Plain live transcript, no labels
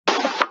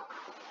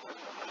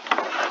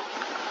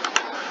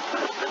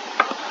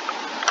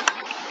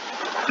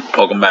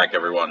Welcome back,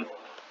 everyone.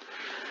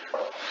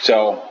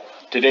 So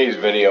today's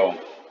video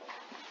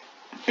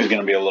is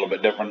going to be a little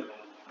bit different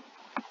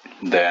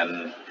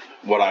than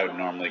what I would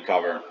normally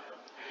cover.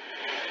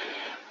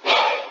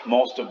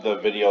 Most of the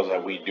videos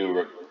that we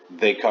do,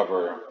 they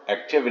cover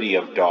activity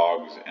of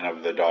dogs and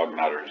of the dog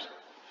nutters.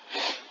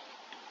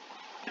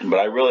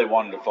 But I really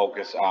wanted to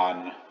focus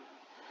on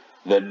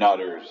the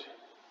nutters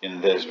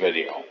in this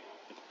video.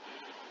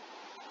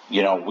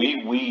 You know,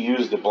 we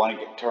use the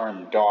blanket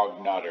term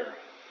dog nutter.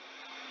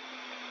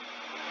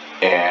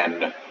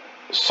 And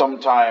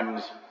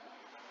sometimes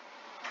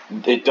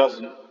that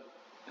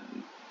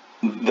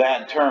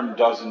term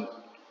doesn't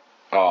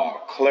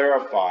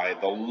clarify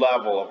the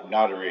level of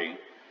nuttery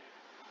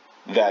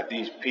that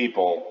these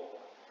people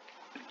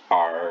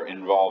are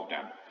involved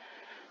in.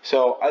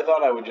 So I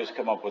thought I would just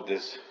come up with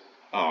this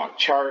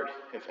chart.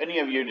 If any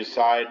of you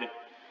decide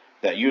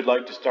that you'd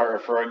like to start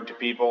referring to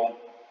people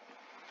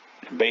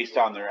based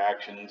on their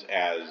actions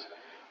as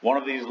one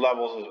of these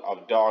levels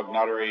of dog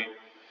nuttery,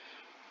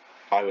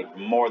 I would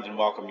more than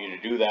welcome you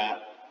to do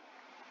that.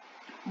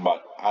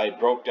 But I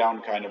broke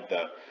down kind of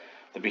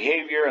the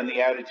behavior and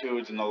the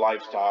attitudes and the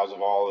lifestyles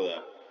of all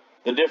of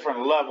the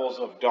different levels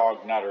of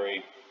dog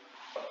nuttery,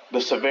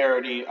 the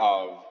severity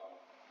of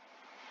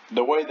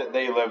the way that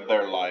they live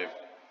their life,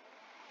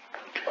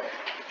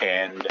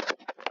 and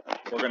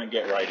we're going to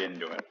get right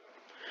into it.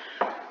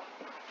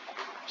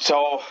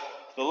 So,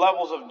 the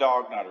levels of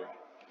dog nuttery.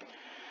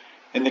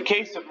 In the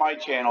case of my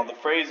channel, the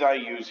phrase I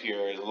use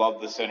here is love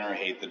the sinner,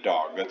 hate the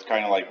dog. That's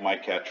kind of like my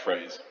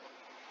catchphrase.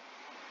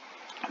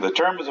 The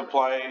term is a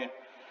play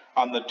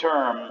on the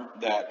term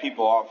that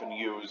people often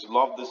use,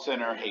 love the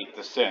sinner, hate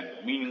the sin,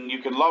 meaning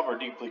you can love or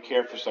deeply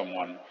care for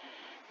someone,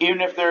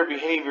 even if their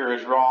behavior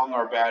is wrong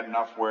or bad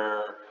enough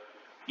where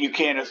you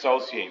can't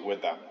associate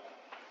with them.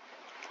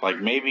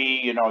 Like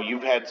maybe, you know,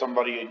 you've had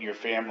somebody in your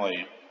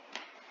family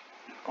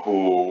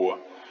who,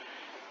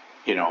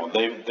 you know,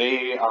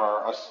 they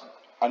are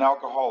an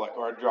alcoholic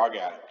or a drug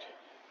addict,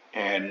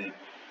 and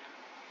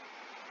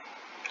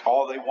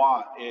all they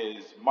want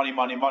is money,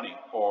 money, money,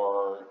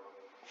 or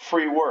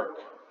free work,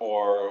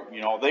 or, you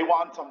know, they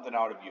want something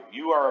out of you.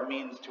 You are a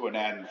means to an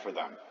end for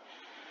them.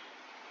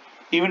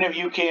 Even if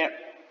you can't,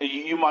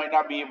 you might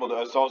not be able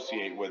to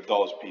associate with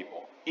those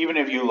people, even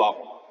if you love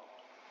them.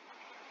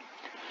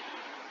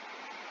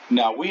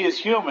 Now, we as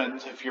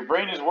humans, if your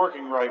brain is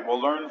working right,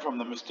 will learn from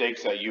the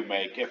mistakes that you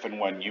make if and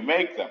when you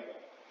make them.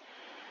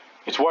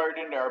 It's wired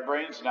into our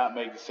brains to not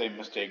make the same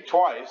mistake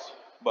twice,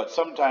 but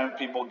sometimes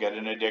people get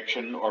an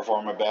addiction or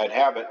form a bad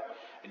habit,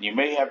 and you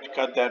may have to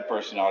cut that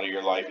person out of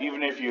your life,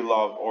 even if you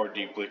love or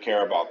deeply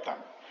care about them.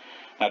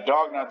 Now,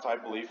 dog nuts, I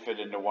believe, fit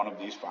into one of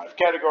these 5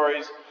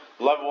 categories.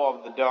 The level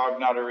of the dog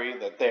nuttery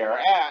that they are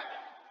at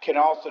can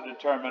also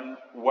determine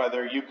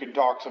whether you can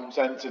talk some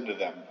sense into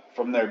them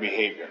from their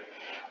behavior,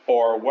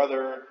 or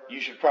whether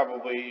you should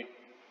probably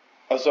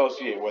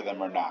associate with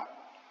them or not.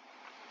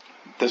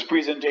 This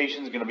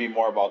presentation is going to be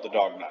more about the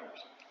dog nutters,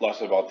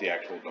 less about the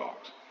actual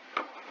dogs.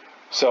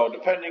 So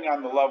depending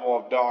on the level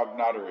of dog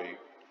nuttery,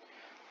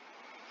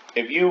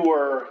 if you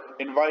were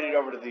invited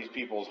over to these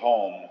people's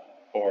home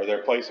or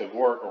their place of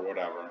work or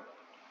whatever,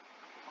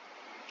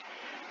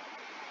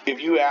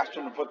 if you asked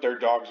them to put their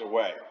dogs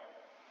away,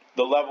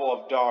 the level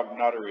of dog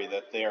nuttery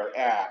that they are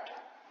at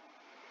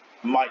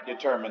might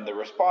determine the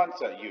response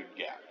that you'd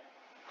get.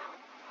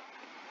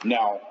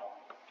 Now,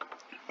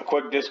 a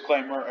quick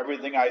disclaimer,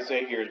 everything I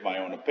say here is my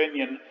own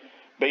opinion,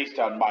 based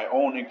on my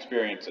own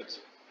experiences.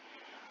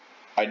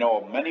 I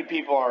know many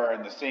people are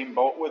in the same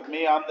boat with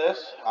me on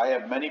this. I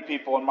have many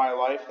people in my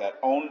life that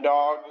own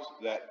dogs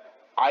that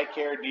I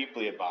care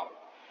deeply about.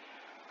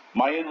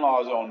 My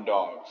in-laws own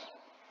dogs.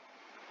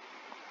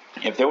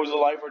 If there was a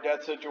life or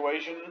death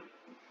situation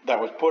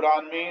that was put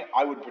on me,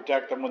 I would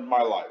protect them with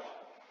my life.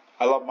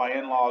 I love my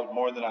in-laws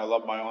more than I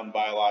love my own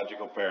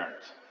biological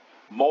parents.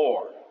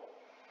 More.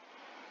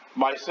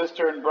 My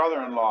sister and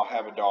brother-in-law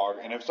have a dog,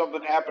 and if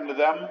something happened to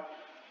them,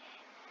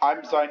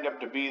 I'm signed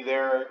up to be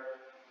there,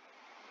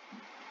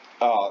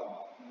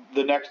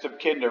 the next of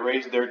kin to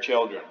raise their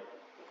children.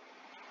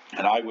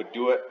 And I would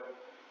do it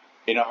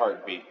in a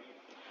heartbeat.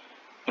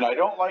 And I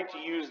don't like to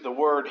use the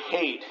word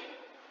hate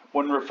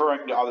when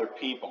referring to other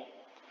people.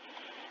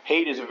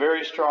 Hate is a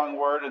very strong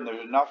word, and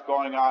there's enough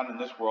going on in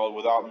this world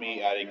without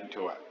me adding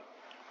to it.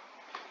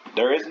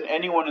 There isn't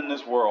anyone in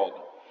this world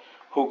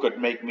who could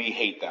make me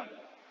hate them.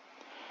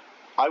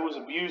 I was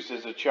abused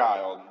as a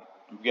child.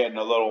 I'm getting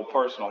a little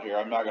personal here.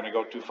 I'm not going to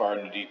go too far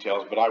into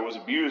details, but I was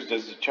abused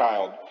as a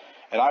child,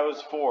 and I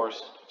was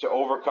forced to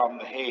overcome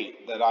the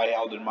hate that I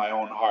held in my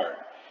own heart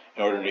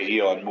in order to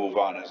heal and move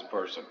on as a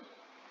person.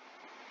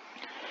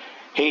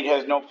 Hate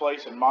has no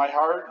place in my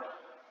heart,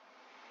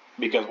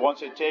 because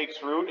once it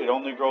takes root, it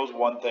only grows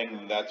one thing,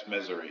 and that's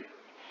misery.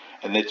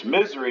 And it's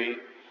misery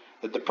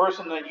that the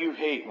person that you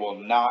hate will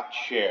not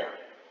share.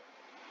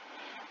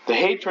 The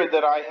hatred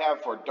that I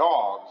have for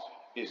dogs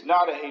is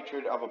not a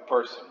hatred of a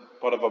person,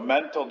 but of a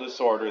mental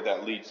disorder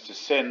that leads to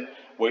sin,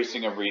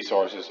 wasting of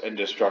resources, and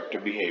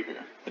destructive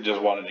behavior. I just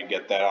wanted to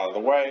get that out of the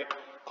way,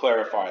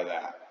 clarify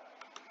that.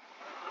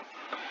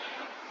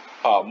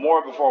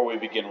 More before we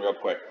begin, real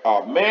quick.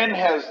 Man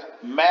has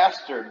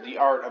mastered the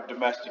art of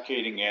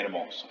domesticating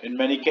animals. In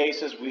many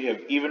cases, we have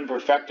even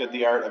perfected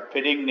the art of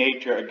pitting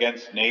nature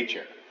against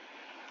nature.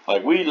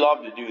 Like, we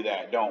love to do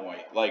that, don't we?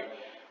 Like,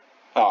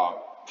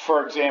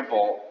 for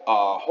example,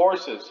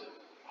 horses.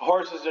 A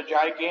horse is a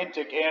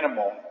gigantic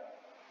animal,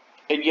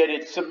 and yet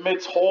it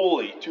submits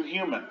wholly to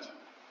humans.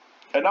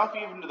 Enough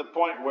even to the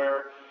point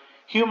where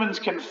humans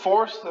can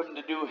force them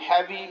to do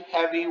heavy,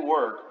 heavy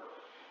work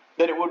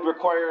that it would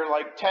require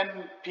like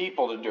 10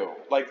 people to do.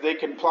 Like, they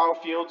can plow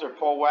fields or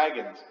pull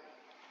wagons.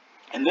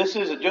 And this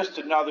is just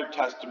another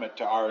testament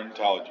to our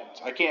intelligence.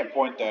 I can't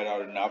point that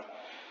out enough.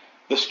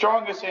 The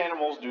strongest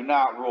animals do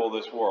not rule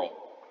this world.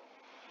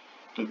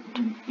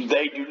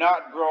 They do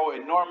not grow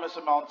enormous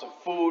amounts of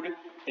food,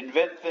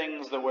 invent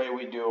things the way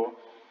we do.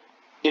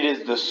 It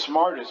is the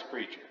smartest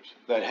creatures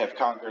that have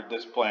conquered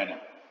this planet.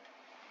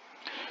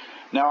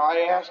 Now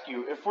I ask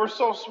you, if we're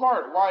so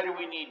smart, why do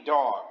we need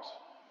dogs?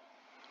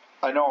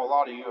 I know a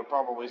lot of you are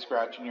probably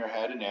scratching your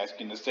head and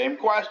asking the same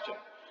question.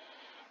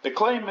 The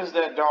claim is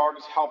that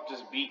dogs helped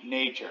us beat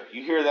nature.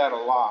 You hear that a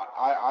lot.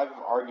 I've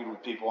argued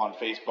with people on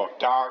Facebook.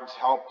 Dogs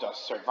helped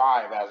us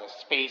survive as a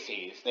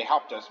species. They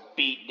helped us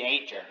beat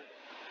nature.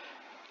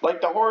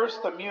 Like the horse,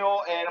 the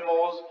mule,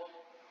 animals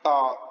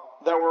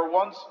that were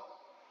once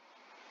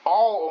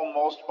all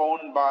almost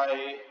owned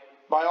by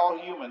all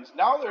humans.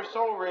 Now they're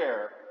so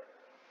rare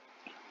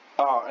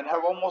and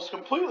have almost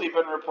completely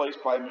been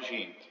replaced by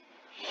machines.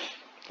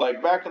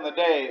 Like back in the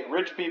day,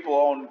 rich people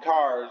owned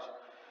cars,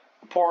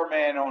 the poor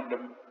man owned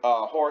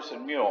a horse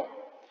and mule.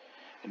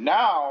 And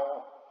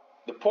now,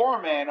 the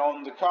poor man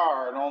owns a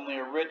car and only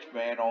a rich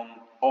man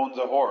owns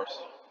a horse.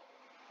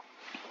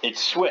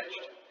 It's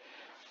switched.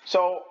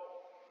 So,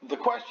 the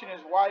question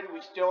is, why do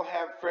we still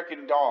have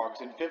frickin'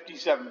 dogs in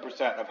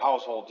 57% of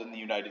households in the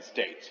United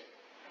States?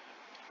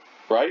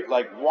 Right?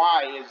 Like,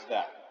 why is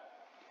that?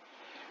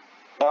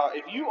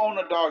 If you own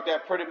a dog,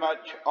 that pretty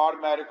much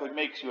automatically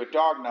makes you a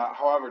dog nut.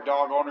 However,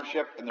 dog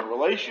ownership and the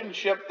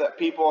relationship that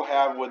people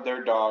have with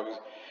their dogs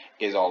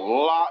is a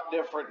lot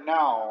different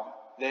now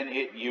than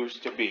it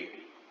used to be.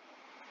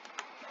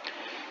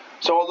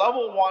 So a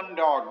level 1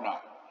 dog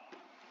nut.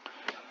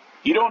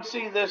 You don't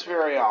see this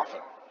very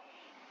often.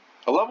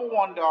 A level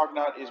 1 dog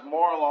nut is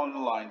more along the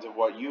lines of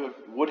what you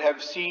would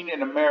have seen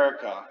in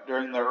America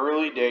during the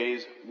early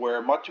days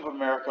where much of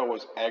America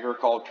was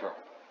agricultural.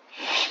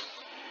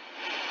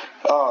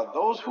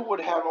 Those who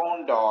would have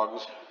owned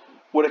dogs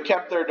would have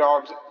kept their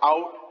dogs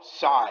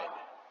outside.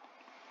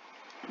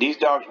 These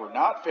dogs were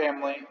not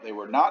family, they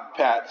were not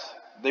pets,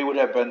 they would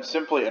have been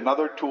simply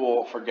another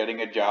tool for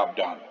getting a job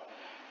done.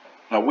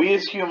 Now, we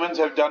as humans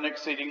have done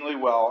exceedingly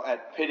well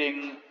at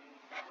pitting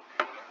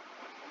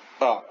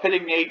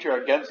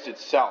nature against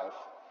itself,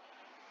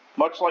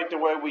 much like the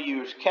way we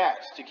use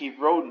cats to keep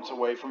rodents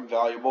away from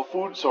valuable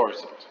food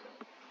sources,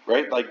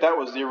 right? Like, that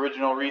was the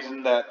original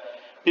reason that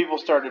people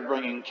started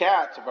bringing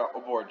cats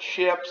aboard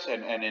ships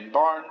and in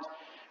barns,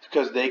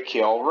 because they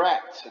kill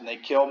rats and they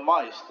kill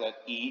mice that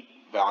eat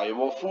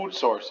valuable food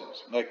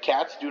sources. Like,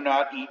 cats do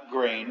not eat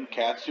grain,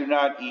 cats do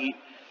not eat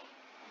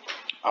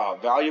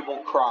valuable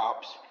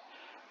crops.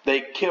 They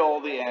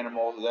kill the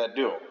animals that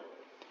do.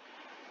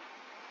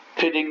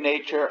 Pitting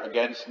nature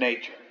against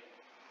nature.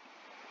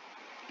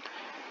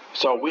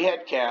 So we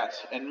had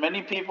cats, and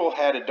many people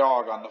had a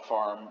dog on the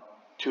farm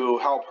to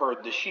help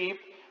herd the sheep,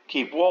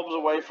 keep wolves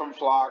away from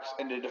flocks,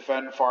 and to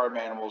defend farm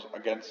animals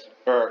against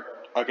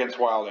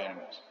wild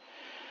animals.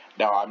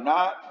 Now, I'm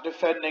not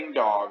defending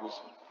dogs.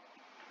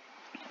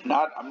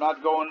 I'm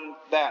not going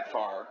that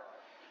far.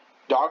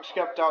 Dogs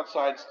kept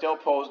outside still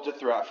posed a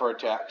threat for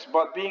attacks,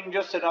 but being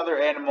just another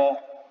animal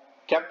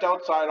kept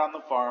outside on the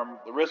farm,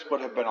 the risk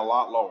would have been a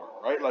lot lower,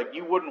 right? Like,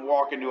 you wouldn't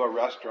walk into a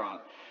restaurant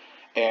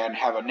and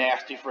have a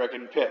nasty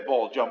frickin' pit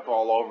bull jump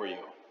all over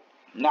you.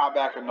 Not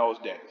back in those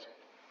days.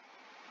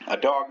 A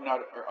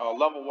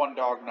level 1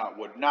 dog nut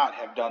would not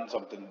have done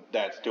something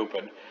that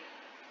stupid.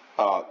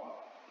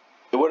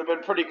 It would have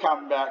been pretty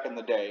common back in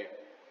the day.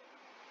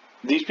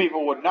 These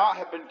people would not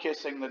have been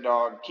kissing the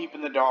dog,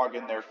 keeping the dog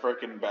in their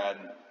frickin' bed.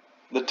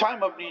 The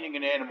time of needing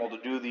an animal to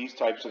do these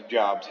types of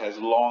jobs has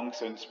long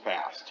since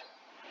passed.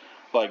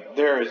 Like,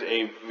 there is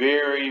a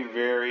very,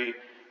 very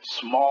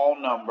small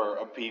number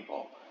of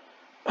people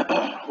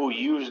who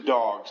use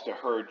dogs to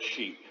herd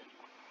sheep.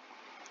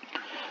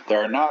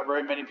 There are not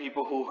very many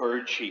people who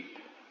herd sheep.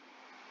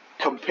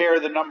 Compare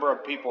the number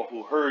of people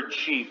who herd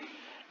sheep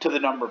to the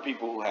number of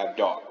people who have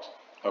dogs.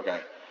 Okay?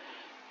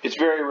 It's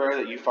very rare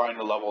that you find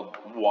a level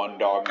 1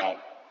 dog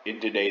nut in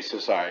today's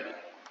society.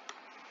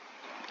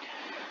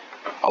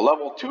 A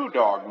level 2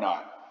 dog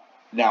nut.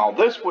 Now,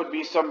 this would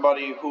be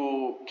somebody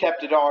who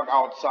kept a dog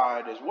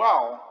outside as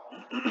well,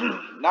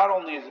 not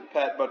only as a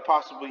pet, but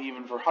possibly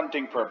even for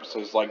hunting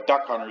purposes, like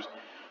duck hunters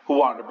who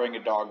wanted to bring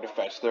a dog to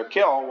fetch their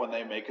kill when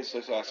they make a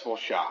successful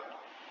shot.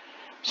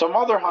 Some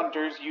other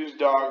hunters use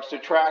dogs to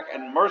track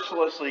and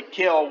mercilessly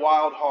kill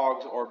wild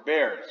hogs or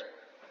bears.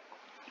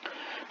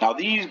 Now,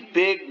 these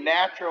big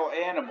natural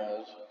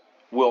animals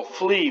will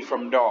flee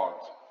from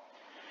dogs.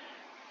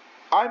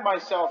 I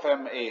myself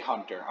am a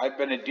hunter. I've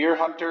been a deer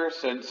hunter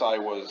since I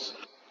was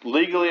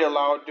legally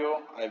allowed to.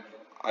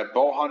 I've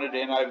bow hunted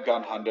and I've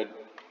gun hunted.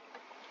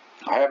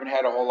 I haven't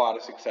had a whole lot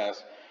of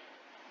success,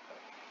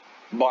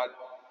 but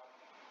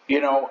you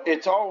know,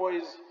 it's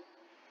always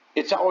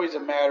a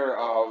matter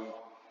of,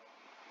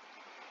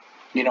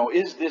 you know,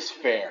 is this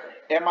fair?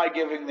 Am I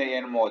giving the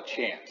animal a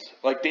chance?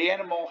 Like the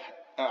animal,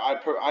 I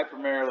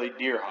primarily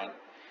deer hunt,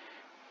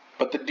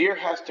 but the deer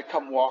has to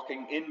come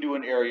walking into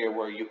an area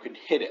where you can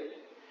hit it.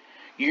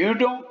 You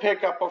don't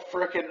pick up a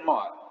frickin'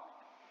 mutt,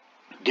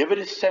 give it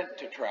a scent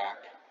to track.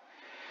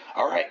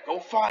 All right, go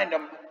find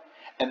them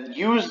and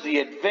use the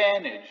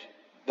advantage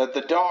that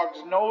the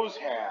dog's nose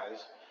has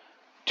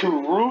to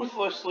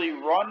ruthlessly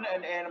run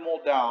an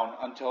animal down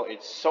until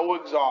it's so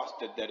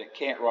exhausted that it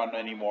can't run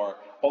anymore,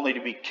 only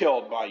to be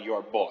killed by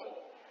your bullet.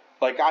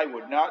 Like, I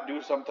would not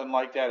do something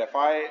like that. If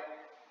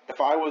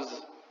I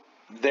was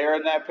there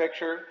in that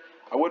picture,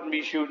 I wouldn't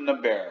be shooting the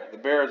bear. The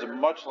bear is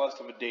much less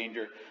of a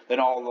danger than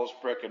all those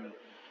frickin'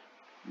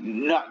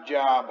 nut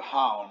job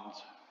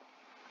hounds.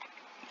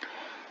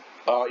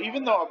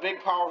 Even though a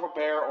big powerful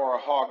bear or a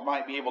hog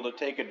might be able to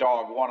take a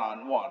dog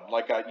one-on-one,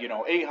 like a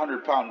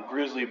 800-pound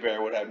grizzly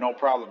bear would have no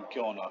problem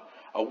killing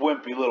a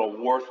wimpy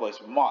little worthless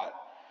mutt,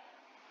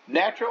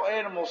 natural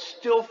animals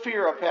still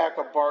fear a pack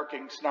of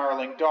barking,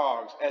 snarling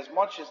dogs as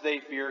much as they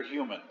fear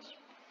humans.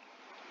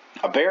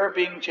 A bear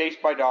being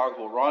chased by dogs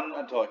will run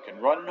until it can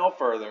run no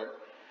further.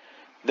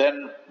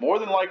 Then, more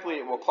than likely,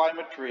 it will climb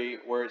a tree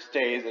where it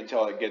stays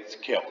until it gets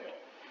killed.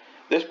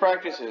 This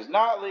practice is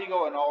not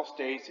legal in all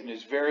states and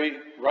is very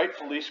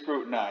rightfully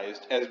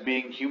scrutinized as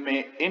being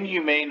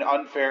inhumane,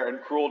 unfair, and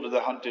cruel to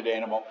the hunted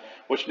animal,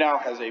 which now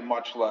has a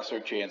much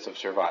lesser chance of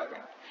surviving.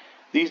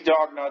 These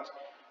dog nuts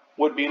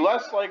would be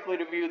less likely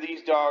to view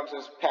these dogs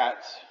as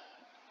pets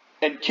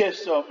and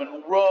kiss them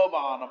and rub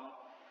on them,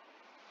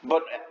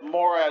 but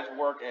more as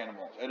work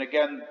animals. And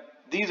again,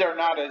 these are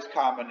not as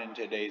common in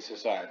today's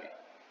society.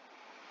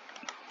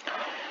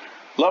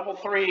 Level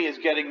 3 is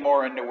getting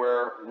more into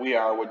where we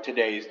are with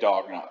today's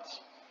dog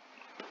nuts.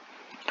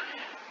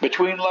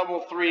 Between level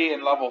 3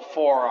 and level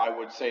 4, I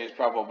would say is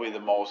probably the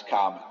most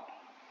common.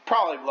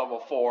 Probably level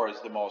 4 is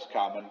the most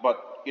common,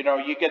 but you know,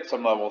 you get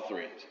some level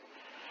 3s.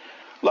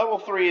 Level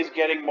 3 is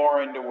getting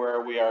more into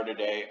where we are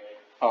today.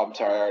 Oh, I'm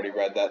sorry, I already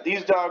read that.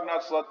 These dog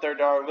nuts let their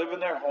dog live in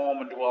their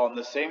home and dwell in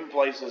the same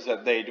places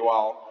that they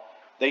dwell.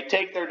 They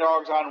take their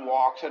dogs on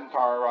walks and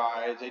car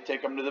rides. They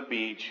take them to the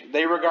beach.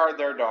 They regard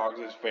their dogs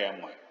as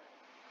family.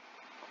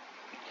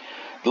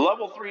 The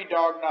level 3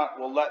 dog nut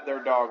will let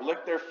their dog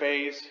lick their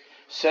face,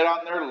 sit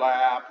on their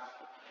lap,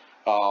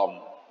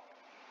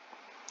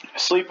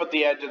 sleep at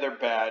the edge of their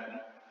bed.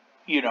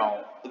 You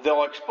know,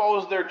 they'll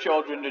expose their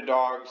children to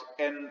dogs,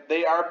 and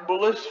they are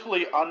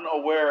blissfully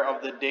unaware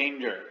of the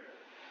danger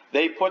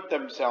they put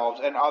themselves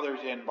and others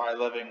in by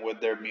living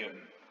with their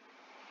mutant.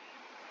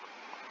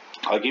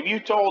 Like, if you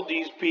told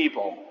these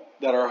people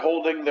that are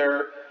holding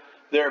their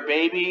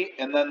baby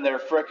and then their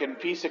frickin'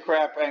 piece of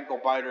crap ankle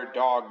biter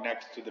dog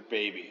next to the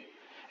baby,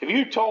 if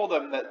you told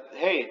them that,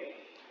 hey,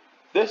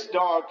 this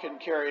dog can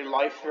carry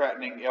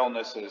life-threatening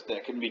illnesses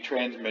that can be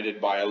transmitted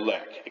by a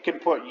lick. It can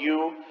put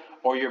you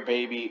or your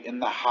baby in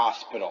the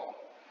hospital.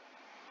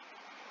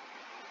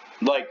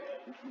 Like,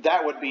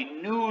 that would be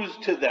news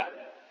to them.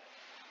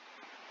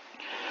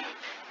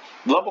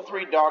 Level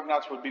 3 dog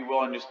nuts would be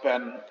willing to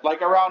spend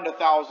like around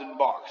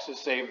 $1,000 to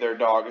save their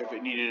dog if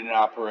it needed an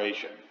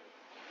operation.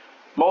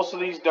 Most of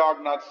these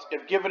dog nuts,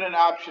 if given an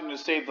option to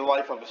save the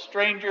life of a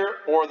stranger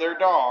or their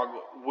dog,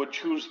 would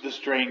choose the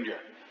stranger.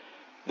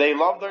 They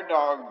love their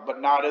dog,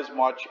 but not as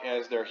much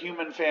as their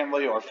human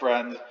family or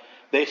friends.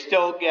 They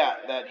still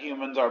get that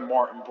humans are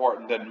more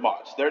important than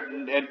mutts.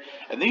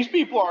 And these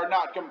people are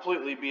not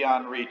completely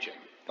beyond reaching,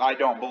 I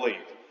don't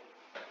believe.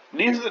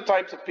 These are the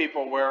types of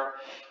people where,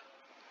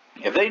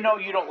 if they know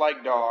you don't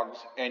like dogs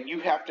and you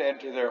have to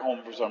enter their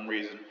home for some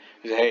reason,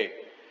 they say, hey,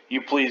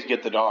 you please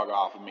get the dog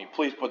off of me.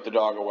 Please put the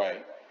dog away.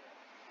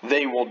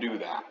 They will do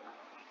that.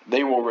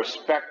 They will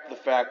respect the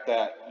fact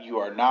that you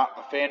are not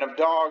a fan of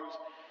dogs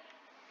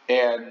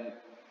and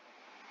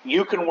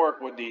you can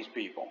work with these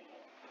people.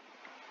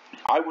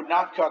 I would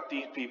not cut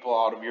these people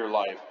out of your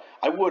life.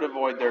 I would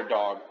avoid their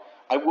dog.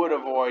 I would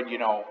avoid,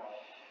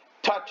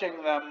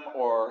 touching them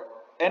or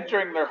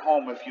entering their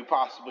home if you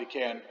possibly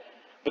can.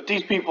 But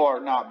these people are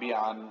not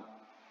beyond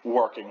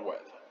working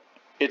with.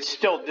 It's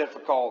still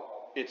difficult.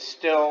 It's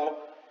still,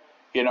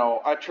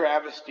 a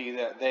travesty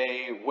that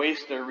they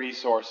waste their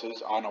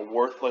resources on a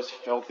worthless,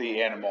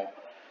 filthy animal.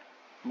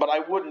 But I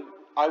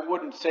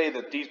wouldn't say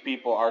that these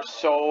people are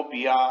so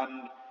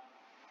beyond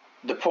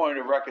the point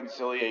of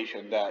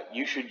reconciliation that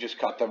you should just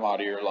cut them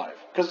out of your life.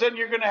 Because then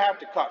you're going to have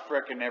to cut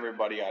frickin'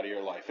 everybody out of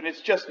your life. And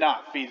it's just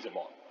not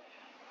feasible.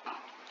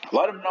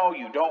 Let them know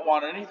you don't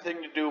want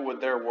anything to do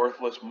with their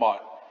worthless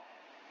mutt.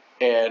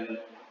 And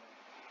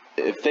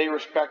if they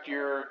respect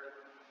your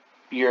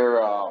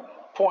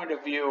point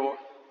of view,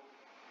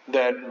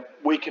 then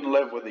we can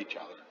live with each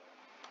other.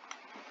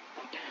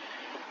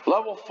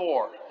 Level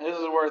 4. This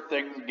is where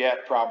things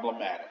get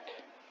problematic.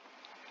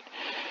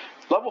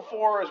 Level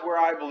 4 is where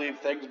I believe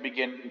things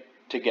begin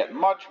to get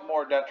much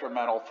more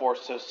detrimental for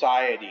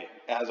society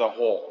as a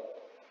whole.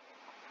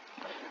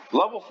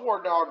 Level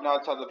 4 dog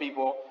nuts are the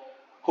people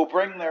who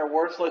bring their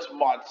worthless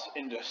mutts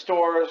into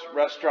stores,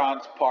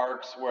 restaurants,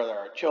 parks where there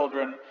are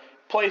children,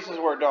 places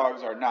where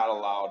dogs are not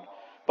allowed.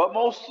 But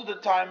most of the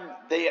time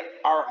they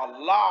are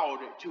allowed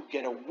to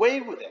get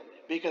away with it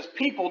because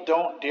people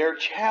don't dare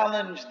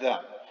challenge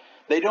them.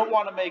 They don't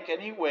want to make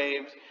any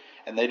waves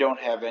and they don't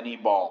have any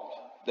balls.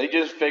 They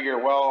just figure,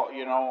 well,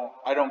 you know,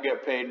 I don't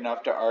get paid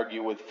enough to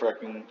argue with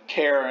frickin'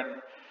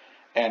 Karen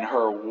and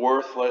her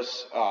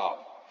worthless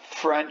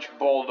French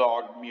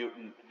bulldog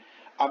mutant.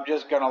 I'm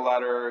just going to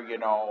let her, you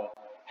know,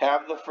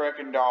 have the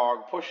frickin'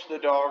 dog, push the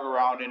dog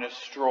around in a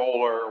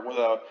stroller with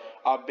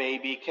a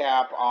baby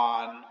cap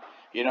on.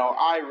 You know,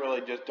 I really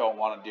just don't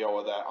want to deal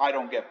with that. I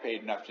don't get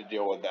paid enough to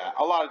deal with that.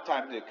 A lot of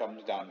times it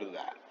comes down to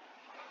that.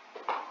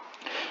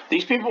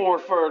 These people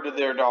refer to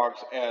their dogs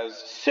as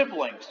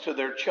siblings to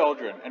their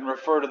children and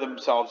refer to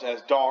themselves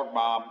as dog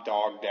mom,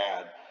 dog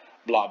dad,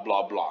 blah,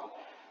 blah, blah.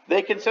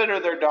 They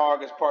consider their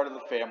dog as part of the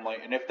family,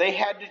 and if they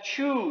had to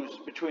choose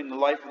between the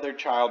life of their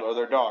child or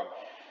their dog,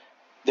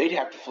 they'd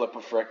have to flip a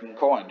frickin'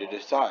 coin to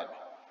decide.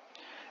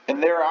 In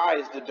their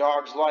eyes, the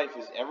dog's life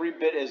is every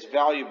bit as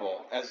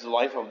valuable as the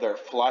life of their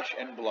flesh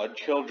and blood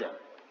children,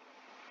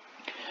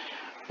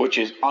 which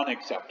is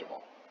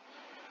unacceptable.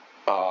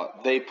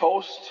 They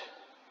post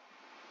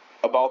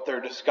about their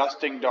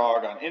disgusting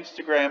dog on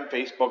Instagram,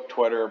 Facebook,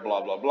 Twitter,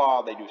 blah, blah,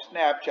 blah. They do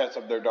Snapchats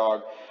of their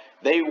dog.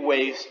 They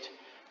waste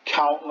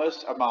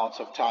countless amounts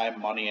of time,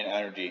 money, and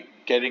energy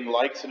getting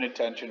likes and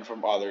attention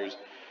from others,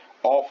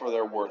 all for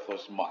their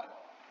worthless mutt.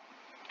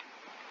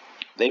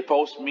 They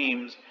post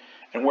memes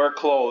and wear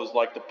clothes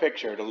like the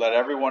picture to let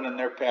everyone in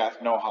their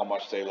path know how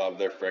much they love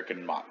their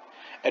frickin' mutt,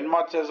 and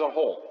mutts as a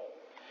whole.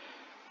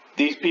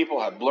 These people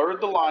have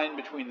blurred the line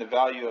between the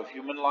value of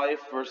human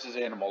life versus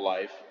animal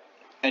life,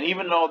 and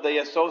even though they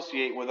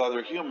associate with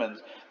other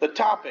humans, the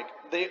topic,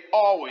 they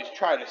always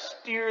try to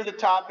steer the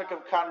topic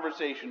of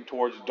conversation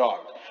towards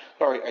dogs.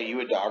 Sorry, are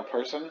you a dog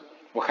person?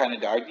 What kind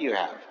of dog do you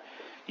have?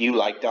 You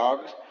like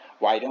dogs?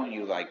 Why don't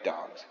you like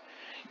dogs?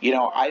 You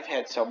know, I've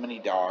had so many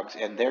dogs,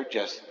 and they're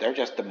just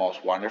the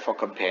most wonderful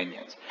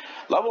companions.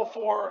 Level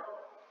 4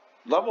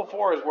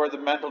 is where the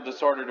mental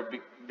disorder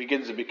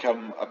begins to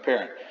become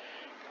apparent.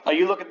 Now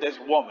you look at this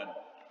woman.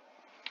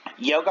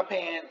 Yoga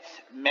pants,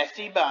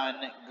 messy bun,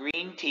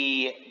 green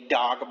tea,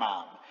 dog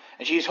mom.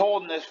 And she's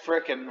holding this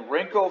frickin'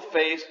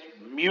 wrinkle-faced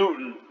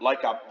mutant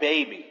like a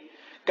baby.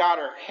 Got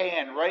her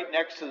hand right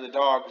next to the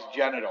dog's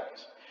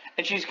genitals.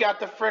 And she's got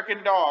the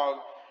frickin' dog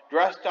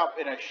dressed up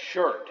in a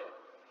shirt.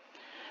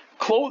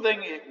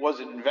 Clothing was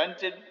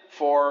invented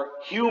for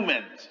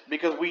humans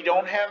because we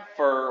don't have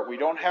fur, we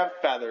don't have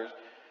feathers.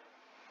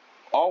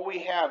 All we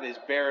have is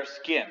bare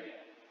skin.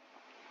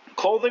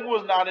 Clothing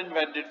was not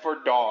invented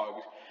for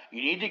dogs.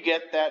 You need to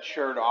get that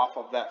shirt off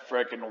of that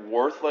frickin'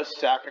 worthless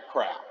sack of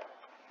crap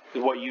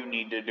is what you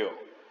need to do.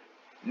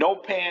 No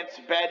pants,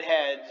 bed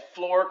heads,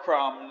 floor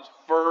crumbs,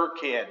 fur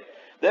kid.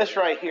 This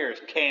right here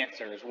is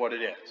cancer is what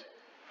it is.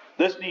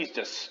 This needs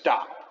to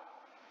stop.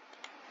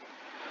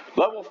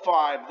 Level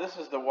 5, this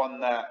is the one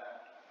that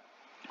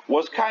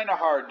was kind of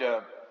hard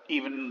to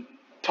even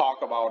talk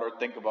about or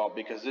think about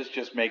because this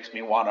just makes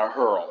me want to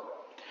hurl.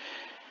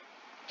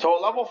 So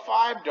a level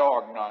 5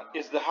 dog nut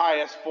is the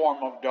highest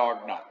form of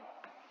dog nut.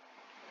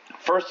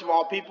 First of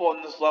all, people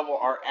in this level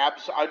are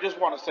I just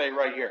want to say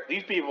right here,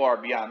 these people are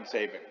beyond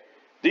saving.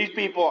 These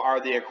people are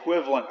the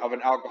equivalent of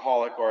an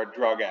alcoholic or a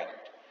drug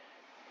addict.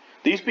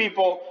 These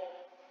people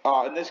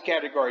in this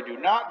category do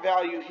not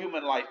value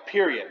human life,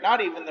 period,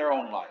 not even their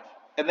own life.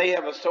 And they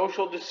have a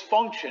social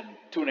dysfunction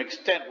to an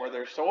extent where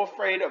they're so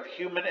afraid of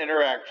human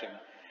interaction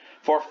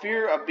for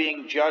fear of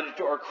being judged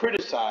or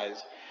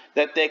criticized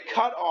that they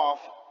cut off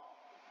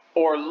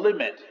or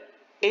limit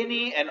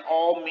any and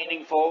all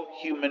meaningful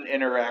human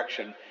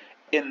interaction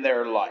in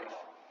their life.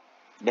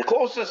 The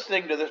closest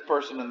thing to this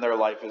person in their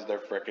life is their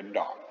frickin'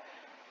 dog.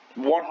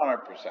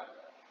 100%.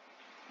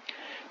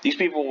 These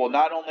people will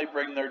not only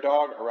bring their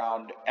dog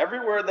around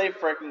everywhere they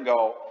frickin'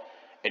 go,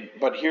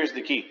 but here's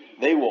the key.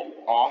 They will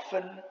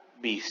often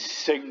be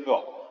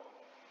single.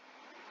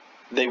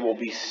 They will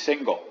be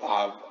single.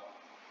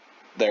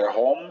 Their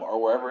home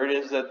or wherever it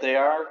is that they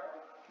are,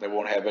 they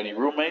won't have any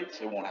roommates.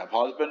 They won't have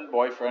husband,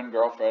 boyfriend,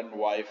 girlfriend,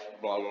 wife,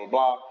 blah, blah,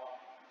 blah.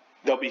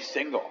 They'll be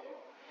single.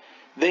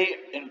 They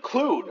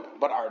include,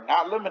 but are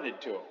not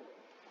limited to,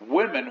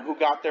 women who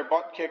got their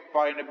butt kicked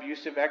by an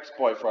abusive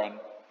ex-boyfriend,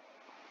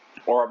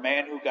 or a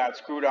man who got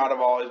screwed out of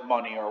all his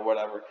money or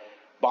whatever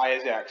by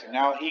his ex. And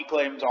now he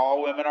claims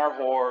all women are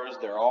whores,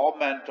 they're all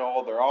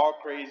mental, they're all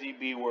crazy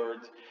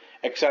B-words,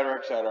 etc.,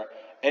 etc.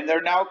 And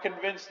they're now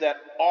convinced that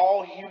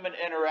all human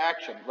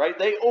interaction, right?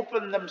 They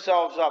opened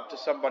themselves up to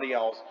somebody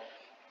else,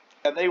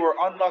 and they were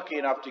unlucky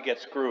enough to get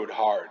screwed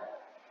hard.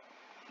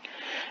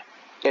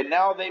 And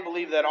now they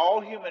believe that all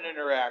human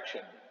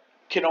interaction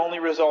can only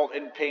result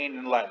in pain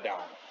and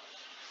letdown.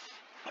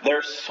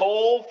 Their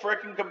sole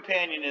frickin'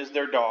 companion is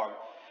their dog.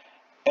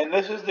 And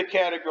this is the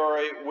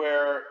category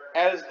where,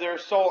 as their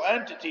sole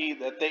entity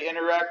that they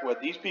interact with,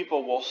 these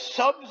people will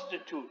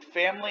substitute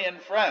family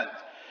and friends,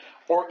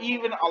 or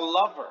even a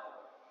lover,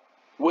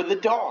 with a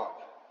dog.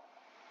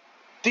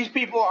 These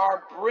people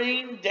are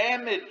brain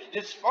damaged,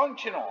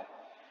 dysfunctional.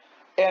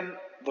 And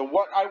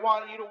what I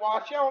want you to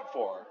watch out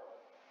for,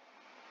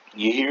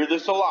 you hear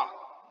this a lot.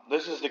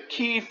 This is the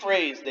key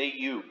phrase they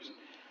use,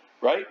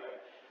 right?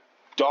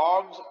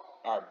 Dogs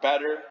are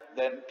better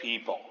than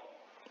people.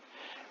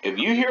 If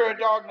you hear a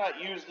dog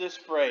nut use this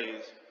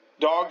phrase,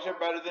 dogs are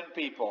better than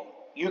people,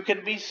 you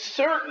can be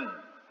certain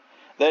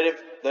that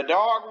if the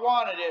dog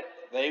wanted it,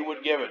 they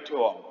would give it to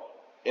him.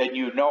 And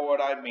you know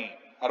what I mean.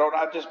 I don't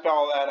have to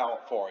spell that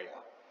out for you.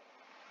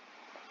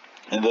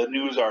 In the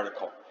news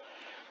article.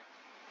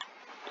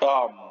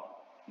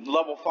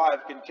 Level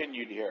 5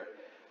 continued here.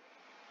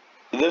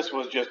 This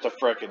was just a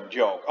frickin'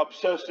 joke.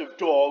 Obsessive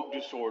dog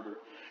disorder.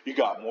 You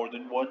got more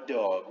than one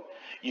dog.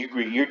 You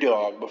greet your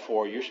dog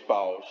before your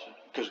spouse,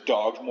 because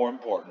dog's more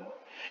important.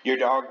 Your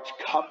dog's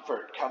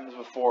comfort comes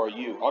before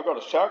you. I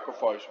gotta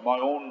sacrifice my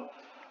own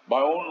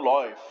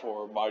life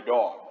for my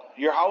dog.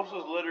 Your house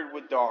is littered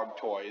with dog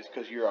toys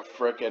because you're a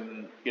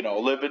frickin',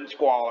 live in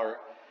squalor.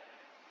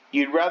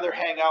 You'd rather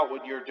hang out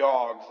with your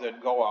dogs than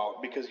go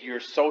out because you're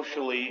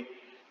socially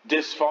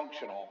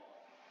dysfunctional.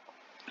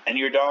 And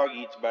your dog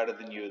eats better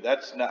than you.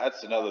 That's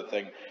another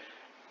thing.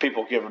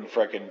 People giving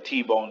frickin'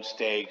 T-bone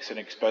steaks and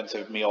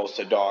expensive meals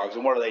to dogs.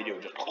 And what do?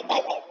 Just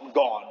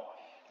gone.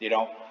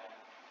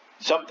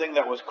 Something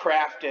that was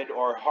crafted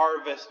or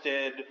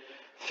harvested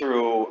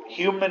through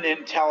human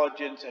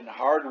intelligence and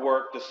hard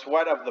work, the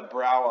sweat of the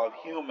brow of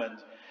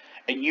humans,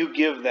 and you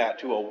give that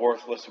to a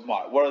worthless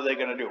mutt. What are they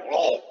going to do?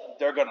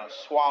 They're going to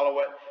swallow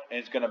it, and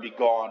it's going to be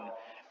gone,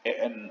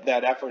 and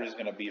that effort is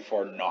going to be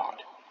for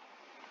naught.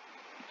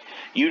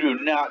 You do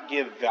not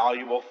give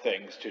valuable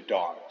things to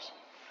dogs.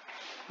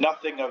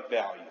 Nothing of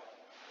value.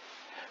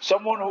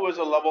 Someone who is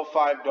a level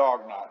 5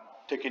 dog nut,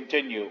 to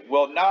continue,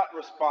 will not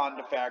respond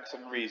to facts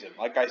and reason.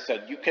 Like I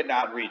said, you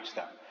cannot reach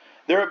them.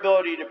 Their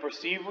ability to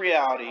perceive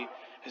reality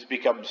has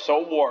become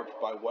so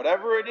warped by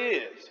whatever it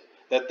is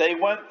that they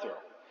went through,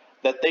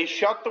 that they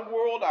shut the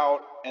world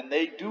out, and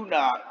they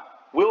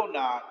will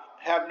not,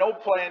 have no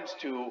plans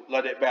to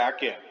let it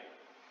back in.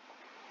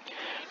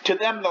 To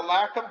them, the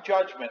lack of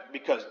judgment,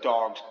 because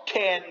dogs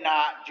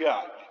cannot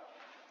judge.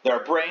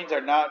 Their brains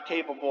are not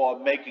capable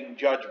of making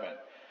judgment.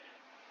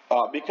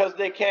 Because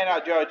they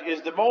cannot judge,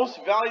 is the most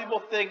valuable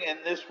thing in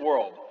this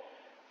world.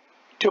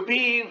 To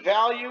be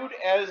valued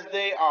as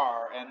they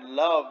are and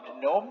loved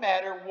no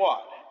matter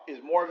what is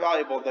more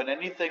valuable than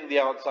anything the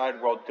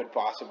outside world could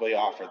possibly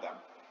offer them.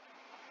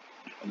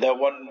 That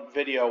one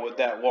video with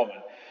that woman.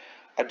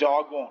 A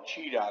dog won't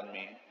cheat on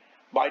me.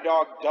 My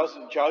dog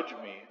doesn't judge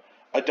me.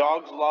 A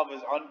dog's love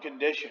is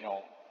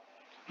unconditional.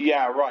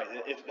 Yeah, right.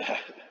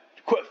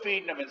 Quit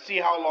feeding them and see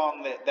how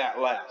long that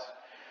lasts.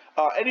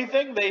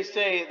 Anything they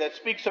say that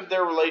speaks of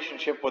their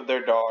relationship with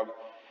their dog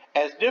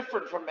as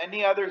different from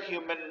any other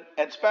human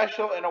and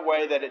special in a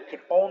way that it could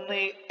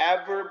only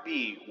ever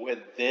be with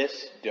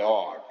this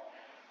dog.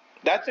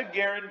 That's a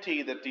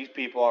guarantee that these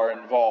people are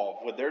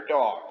involved with their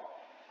dog.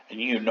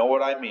 And you know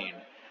what I mean.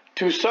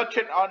 To such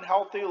an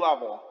unhealthy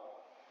level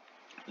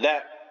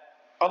that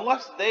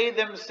unless they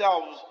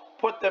themselves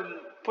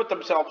put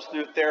themselves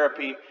through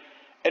therapy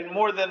and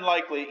more than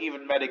likely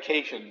even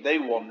medication, they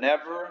will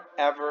never,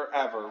 ever,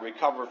 ever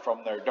recover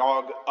from their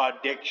dog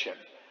addiction.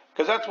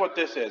 Because that's what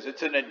this is.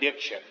 It's an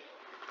addiction.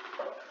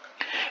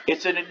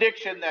 It's an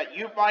addiction that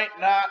you might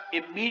not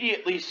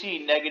immediately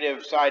see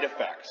negative side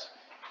effects.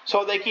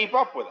 So they keep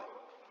up with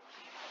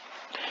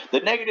it. The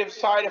negative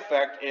side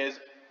effect is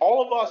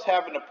all of us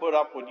having to put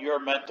up with your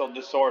mental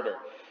disorder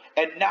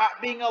and not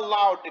being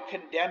allowed to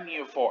condemn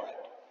you for it.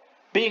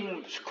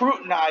 Being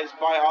scrutinized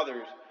by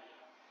others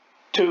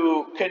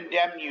to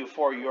condemn you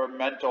for your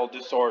mental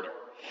disorder.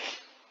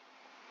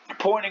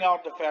 Pointing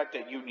out the fact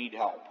that you need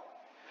help.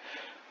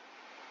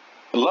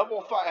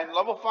 Level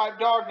 5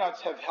 dog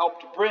nuts have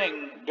helped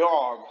bring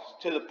dogs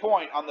to the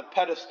point on the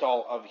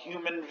pedestal of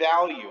human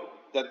value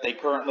that they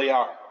currently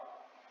are.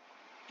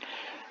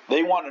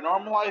 They want to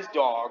normalize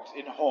dogs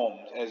in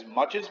homes as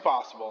much as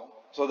possible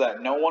so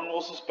that no one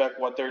will suspect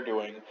what they're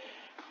doing.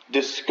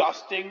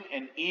 Disgusting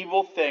and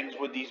evil things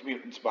with these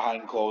mutants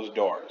behind closed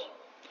doors.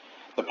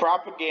 The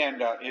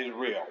propaganda is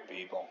real,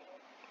 people.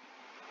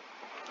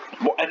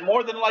 And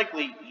more than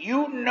likely,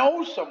 you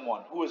know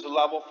someone who is a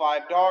level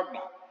 5 dog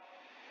nut.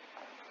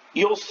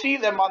 You'll see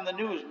them on the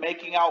news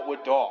making out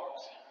with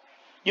dogs.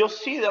 You'll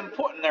see them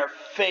putting their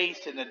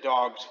face in the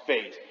dog's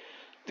face.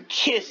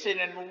 Kissing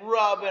and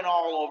rubbing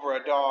all over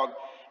a dog.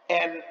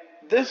 And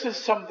this is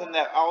something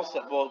else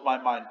that blows my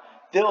mind.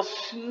 They'll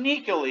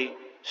sneakily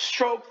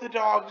stroke the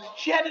dog's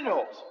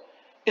genitals.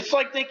 It's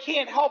like they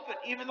can't help it,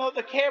 even though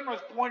the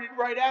camera's pointed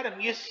right at them.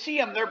 You see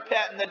them, they're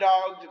petting the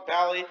dog's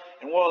belly,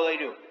 and what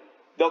do?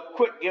 They'll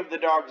give the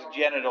dog's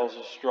genitals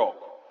a stroke.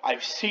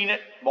 I've seen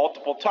it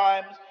multiple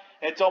times,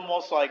 and it's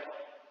almost like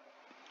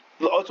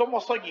It's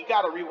almost like you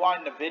got to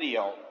rewind the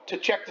video to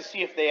check to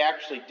see if they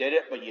actually did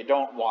it, but you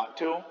don't want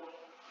to.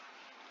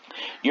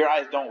 Your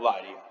eyes don't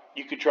lie to you.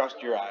 You can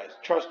trust your eyes.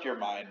 Trust your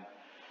mind.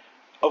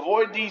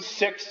 Avoid these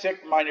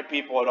sick-minded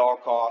people at all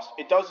costs.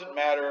 It doesn't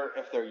matter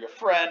if they're your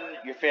friend,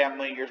 your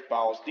family, your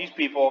spouse. These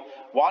people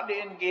want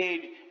to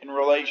engage in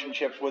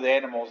relationships with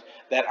animals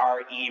that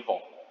are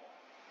evil.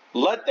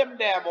 Let them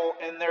dabble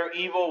in their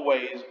evil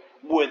ways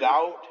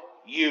without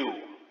you.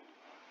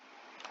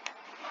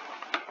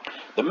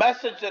 The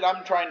message that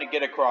I'm trying to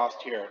get across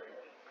here,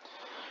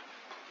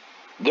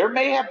 there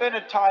may have been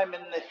a time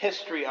in the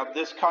history of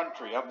this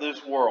country, of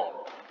this world,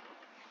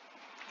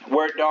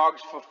 where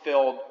dogs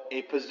fulfilled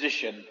a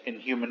position in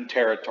human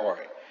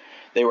territory.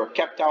 They were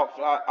kept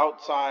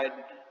outside,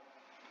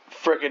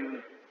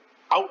 friggin'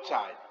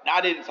 outside,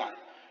 not inside,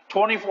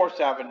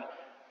 24/7,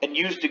 and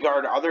used to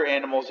guard other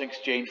animals in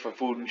exchange for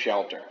food and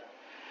shelter.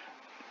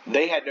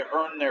 They had to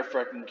earn their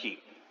frickin'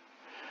 keep.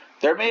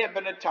 There may have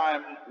been a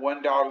time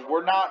when dogs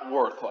were not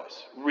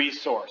worthless,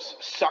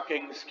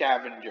 resource-sucking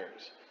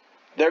scavengers.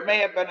 There may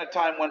have been a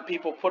time when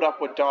people put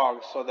up with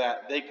dogs so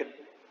that they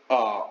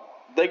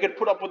could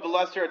put up with the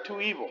lesser of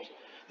two evils.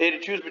 They had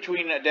to choose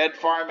between a dead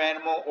farm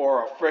animal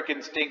or a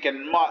frickin'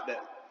 stinking mutt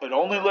that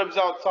only lives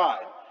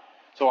outside.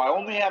 So I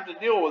only have to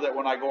deal with it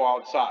when I go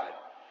outside.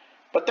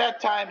 But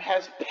that time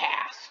has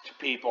passed,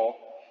 people.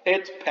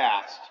 It's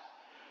passed.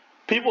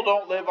 People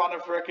don't live on a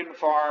frickin'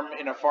 farm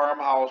in a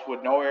farmhouse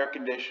with no air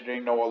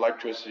conditioning, no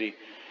electricity,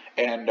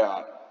 and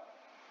a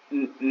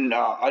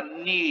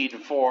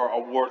need for a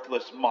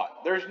worthless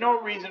mutt. There's no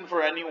reason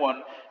for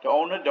anyone to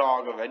own a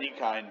dog of any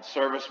kind,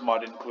 service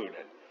mutt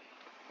included.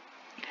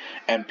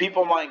 And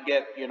people might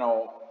get,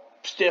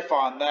 stiff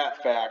on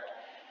that fact.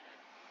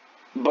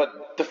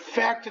 But the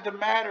fact of the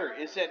matter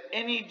is that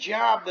any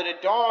job that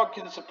a dog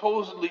can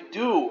supposedly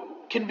do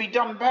can be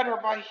done better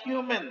by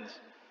humans.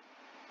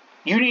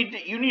 You need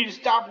to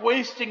stop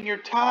wasting your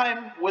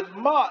time with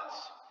mutts.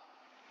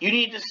 You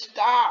need to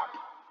stop.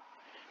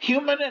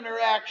 Human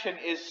interaction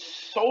is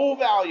so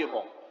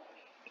valuable.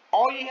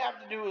 All you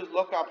have to do is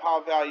look up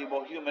how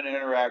valuable human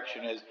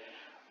interaction is.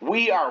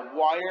 We are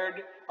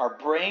wired, our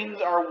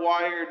brains are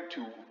wired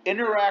to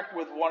interact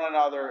with one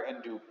another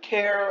and to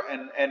care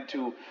and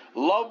to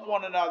love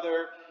one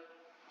another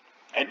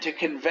and to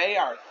convey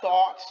our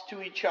thoughts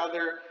to each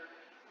other.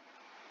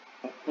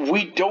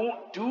 We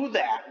don't do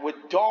that with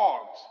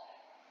dogs.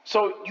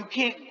 So you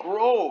can't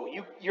grow.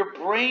 Your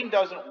brain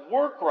doesn't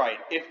work right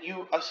if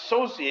you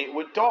associate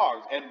with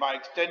dogs, and by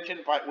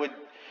extension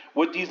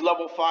with these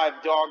level 5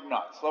 dog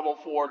nuts, level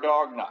 4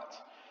 dog nuts.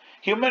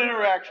 Human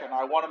interaction,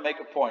 I want to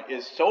make a point,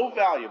 is so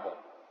valuable.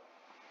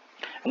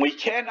 And we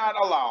cannot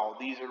allow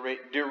these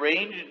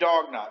deranged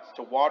dog nuts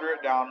to water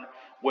it down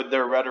with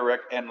their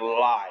rhetoric and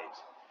lies,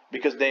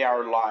 because they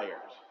are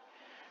liars.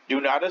 Do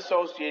not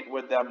associate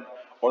with them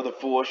or the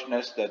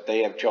foolishness that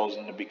they have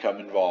chosen to become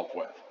involved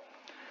with.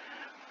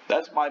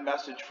 That's my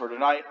message for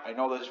tonight. I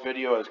know this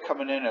video is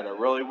coming in at a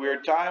really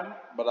weird time,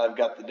 but I've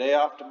got the day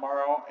off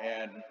tomorrow,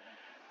 and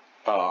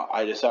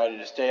I decided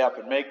to stay up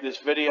and make this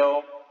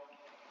video.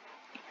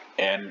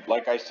 And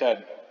like I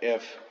said,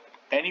 if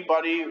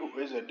anybody who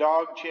is a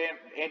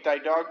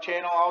anti-dog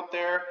channel out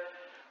there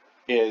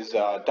is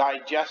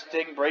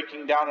digesting,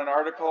 breaking down an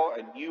article,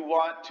 and you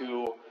want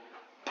to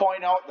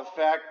point out the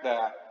fact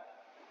that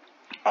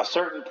a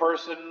certain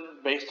person,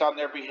 based on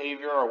their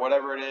behavior or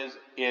whatever it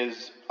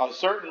is a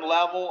certain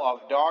level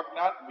of dog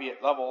nut, be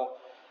it level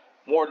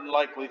more than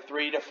likely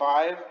 3 to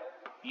 5,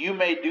 you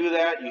may do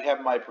that. You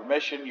have my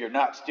permission. You're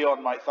not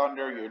stealing my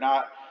thunder. You're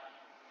not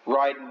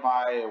riding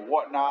my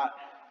whatnot.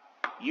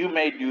 You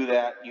may do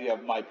that. You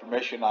have my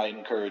permission. I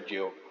encourage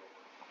you.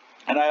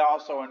 And I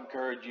also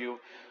encourage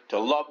you to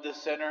love the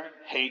sinner,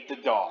 hate the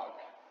dog.